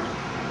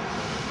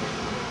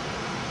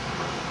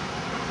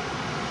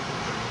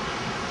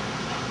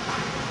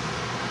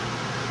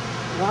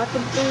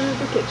 Walking through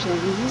the kitchen.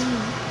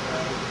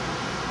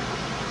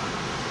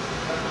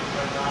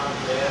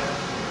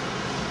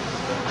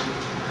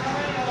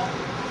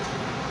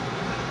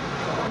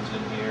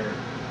 In here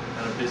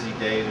on a busy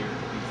day, there'd be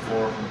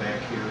 4 of them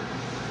back here,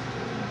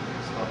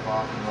 stuff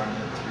off and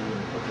running it through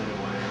and putting it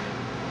away.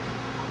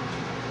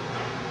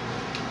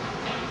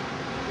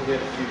 We had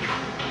a few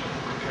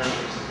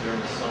conferences during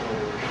the summer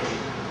where we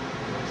showed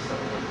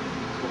something like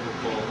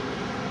Coca-Cola.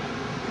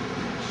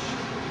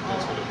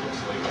 That's what it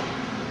looks like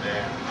in the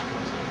back. It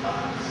comes in a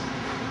box.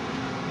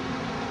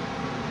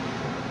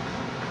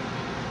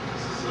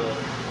 This is a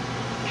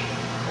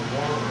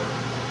warmer.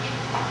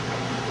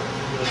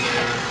 Put in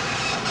there.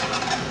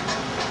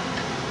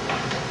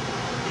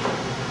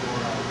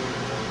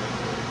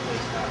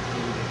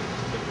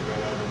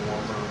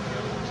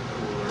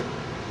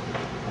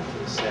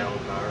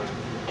 Salad bar,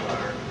 fruit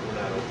bar, we're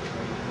not open.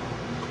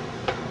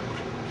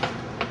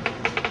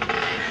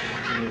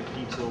 We have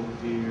pizza over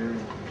here.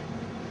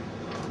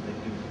 They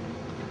do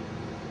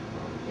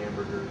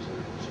hamburgers or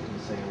chicken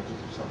sandwiches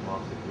or something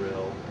off the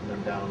grill. And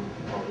then down,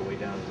 all the way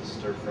down to the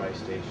stir-fry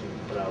station,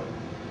 put out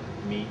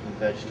meat and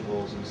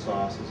vegetables and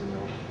sauces, and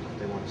if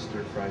they want to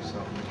stir-fry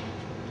something.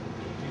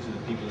 Usually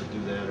the people that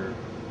do that are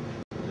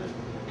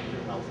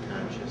they're health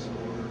conscious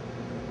or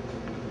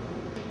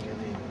get a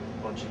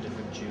bunch of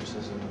different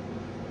juices and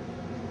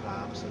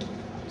pops and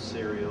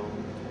cereal.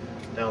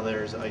 Down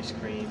there is ice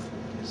cream.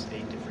 There's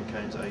 8 different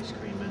kinds of ice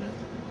cream in it.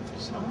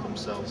 Just help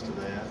themselves to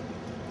that.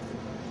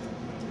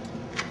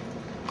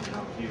 And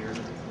out here.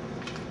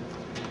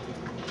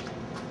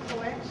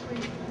 Oh,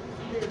 actually,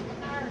 the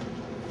card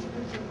is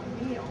a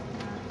meal.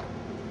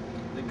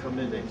 They come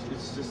in,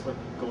 it's just like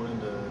going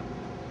into a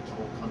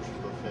whole country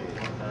buffet and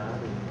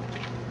whatnot. And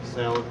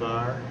salad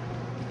bar.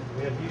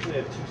 We usually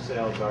have 2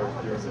 salad bars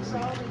during the week.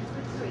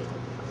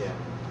 Yeah.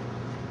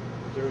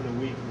 During the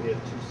week we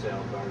have 2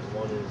 salad bars.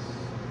 One is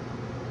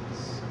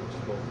much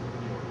more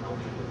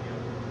healthy than the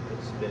other one.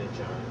 With spinach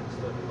on it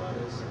instead of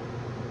lettuce.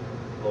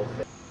 Low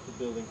fat. The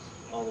building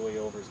all the way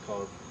over is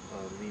called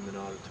Lehman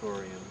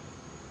Auditorium.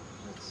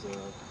 That's They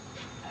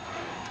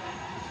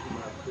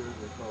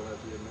call that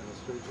the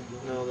administration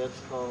building? no, that's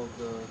called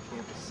the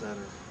Campus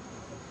Center.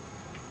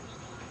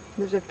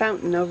 There's a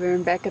fountain over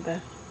in back of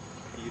the.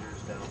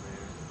 Theater's down there.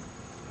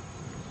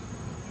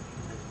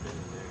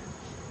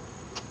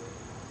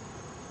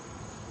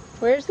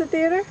 Where's the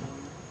theater?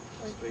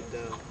 Straight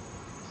down.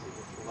 See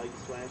the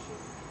lights flashing?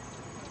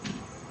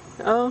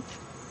 Oh.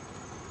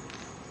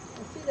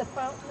 See the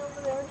fountain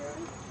over there,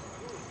 Jerry?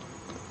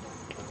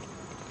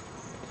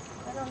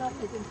 I don't know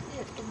if you can see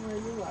it from where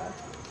you are.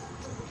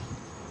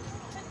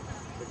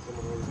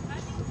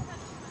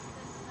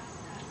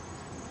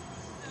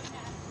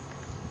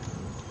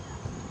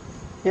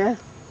 Yeah.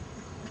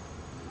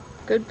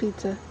 Good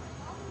pizza.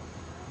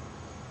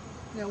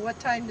 Now, what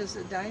time does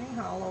the dining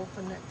hall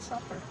open at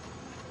supper?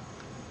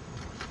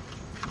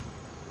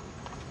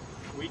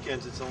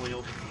 Weekends it's only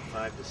open from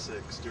 5 to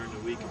 6. During the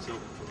week it's open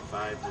from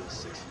 5 to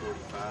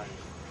 6:45.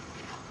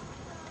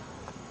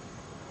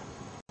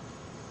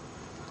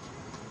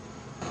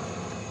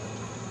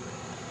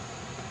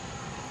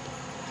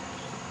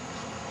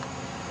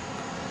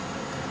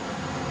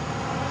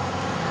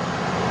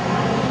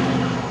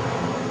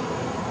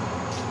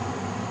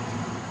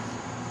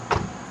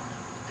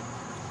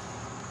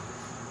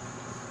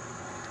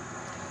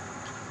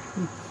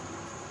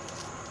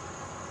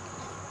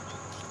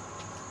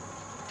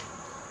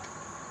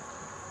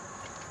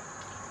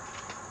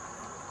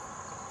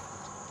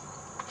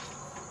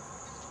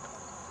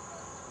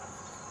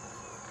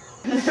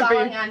 It's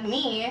falling on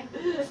me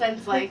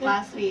since like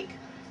last week,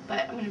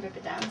 but I'm gonna rip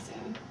it down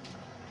soon.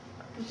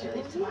 I should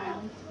leave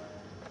tomorrow.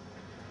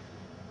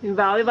 You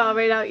volleyball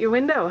right out your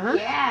window, huh?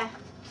 Yeah.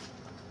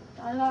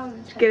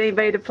 Get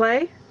anybody to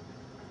play?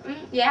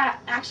 Yeah,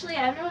 actually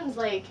everyone's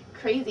like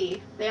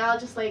crazy. They all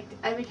just like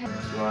every time.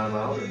 You want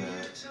them out or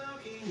not?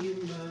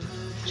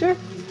 Sure.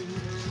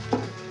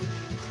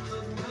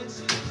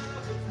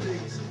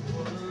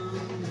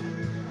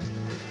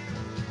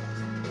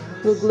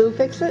 Will glue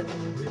fix it?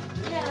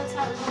 Yeah, that's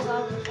how it goes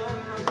all the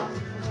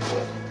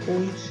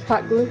time.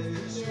 Hot glue?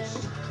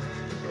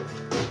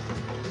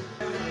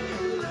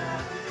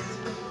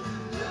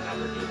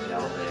 Never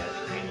detailed it,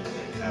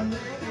 anything ever.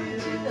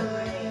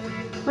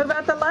 What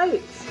about the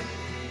lights?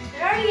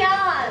 They're already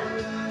on.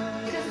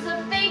 Because it's a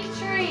fake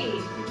tree.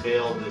 We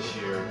failed this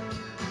year.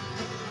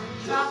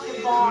 Drop the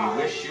ball.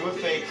 We wish you a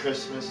fake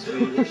Christmas.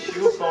 We wish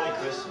you a phony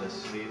Christmas.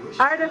 We wish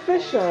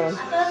Artificial. I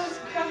thought it was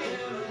crummy.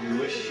 We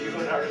wish you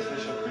an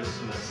artificial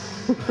Christmas.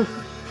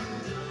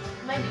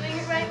 Am I doing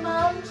it right,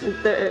 Mom?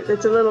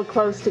 It's a little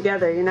close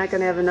together. You're not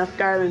going to have enough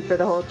garland for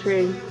the whole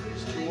tree.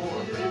 There's 2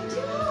 more. We have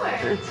 2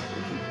 more.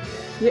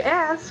 You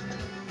asked.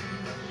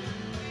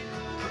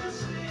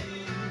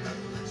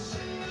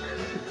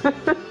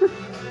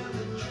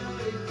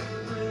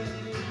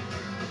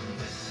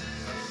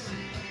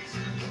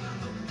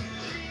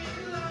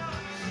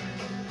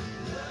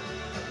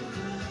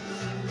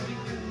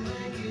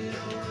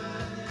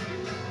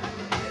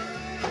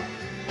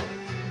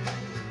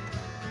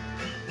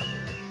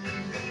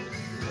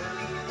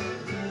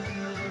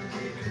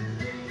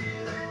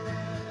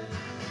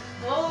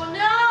 Oh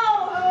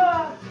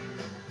no!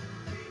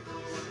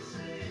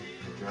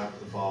 Drop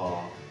the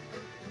ball.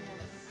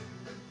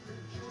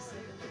 Just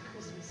like a big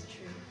Christmas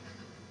tree.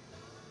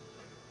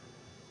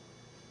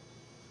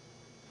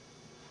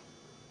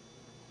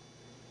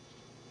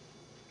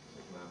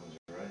 Mom was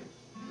right.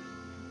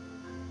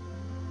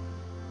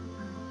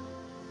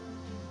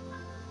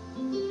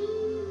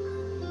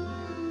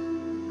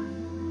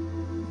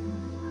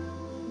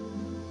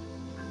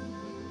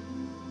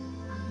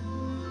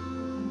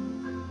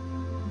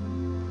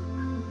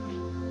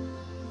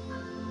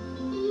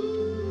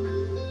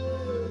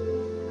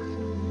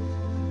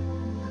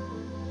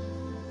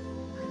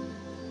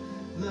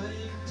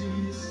 Like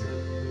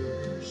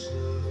December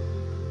snow,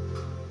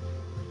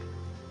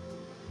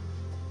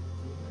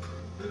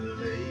 that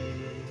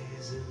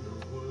lays in the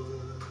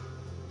wood.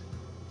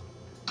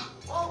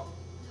 Oh!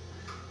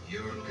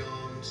 You're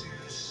gone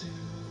too soon.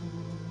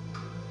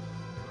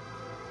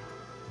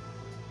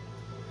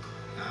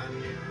 I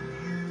knew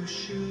you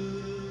should.